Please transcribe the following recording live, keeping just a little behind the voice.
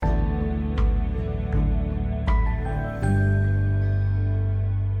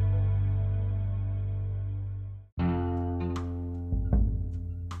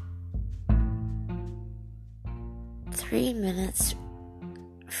3 minutes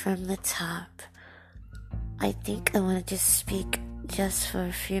from the top. I think I want to just speak just for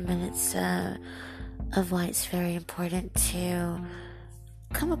a few minutes of why it's very important to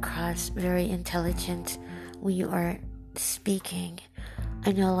come across very intelligent when you are speaking.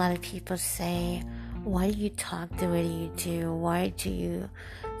 I know a lot of people say, why do you talk the way you do? Why do you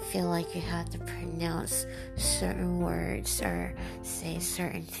feel like you have to pronounce certain words or say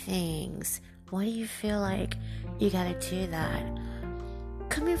certain things? Why do you feel like you gotta do that?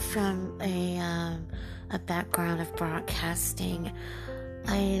 Coming from a background of broadcasting,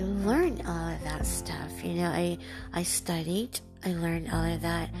 I learned all of that stuff. I studied, I learned all of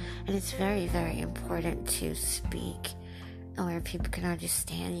that, and it's very, very important to speak where people can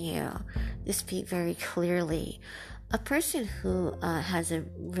understand you, to speak very clearly. A person who has a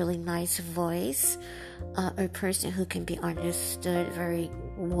really nice voice, a person who can be understood very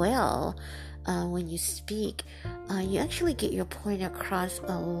well when you speak, you actually get your point across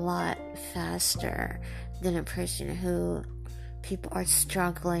a lot faster than a person who people are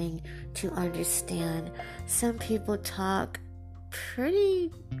struggling to understand. Some people talk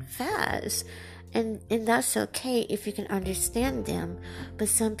pretty fast, and that's okay if you can understand them, but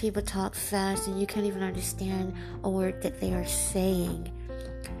some people talk fast and you can't even understand a word that they are saying.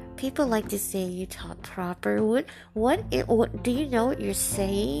 People like to say you talk proper. What do you know what you're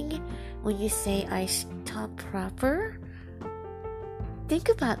saying when you say I talk proper? Think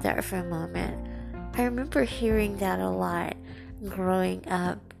about that for a moment. I remember hearing that a lot growing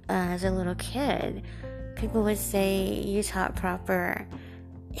up as a little kid. People would say you talk proper,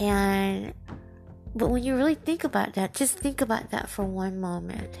 but when you really think about that, just think about that for one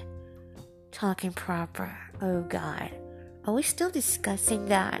moment. Talking proper. Oh God. Are we still discussing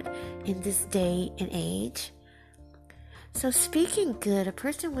that in this day and age? So speaking good, a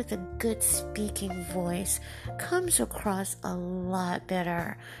person with a good speaking voice comes across a lot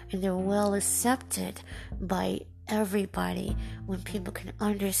better, and they're well accepted by everybody when people can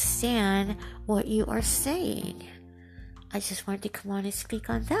understand what you are saying. I just wanted to come on and speak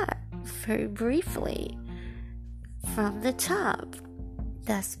on that very briefly from the top.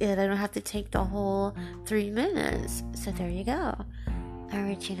 That's it. I don't have to take the whole 3 minutes. So there you go. I'm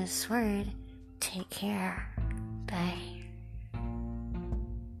Regina Sword. Take care. Bye.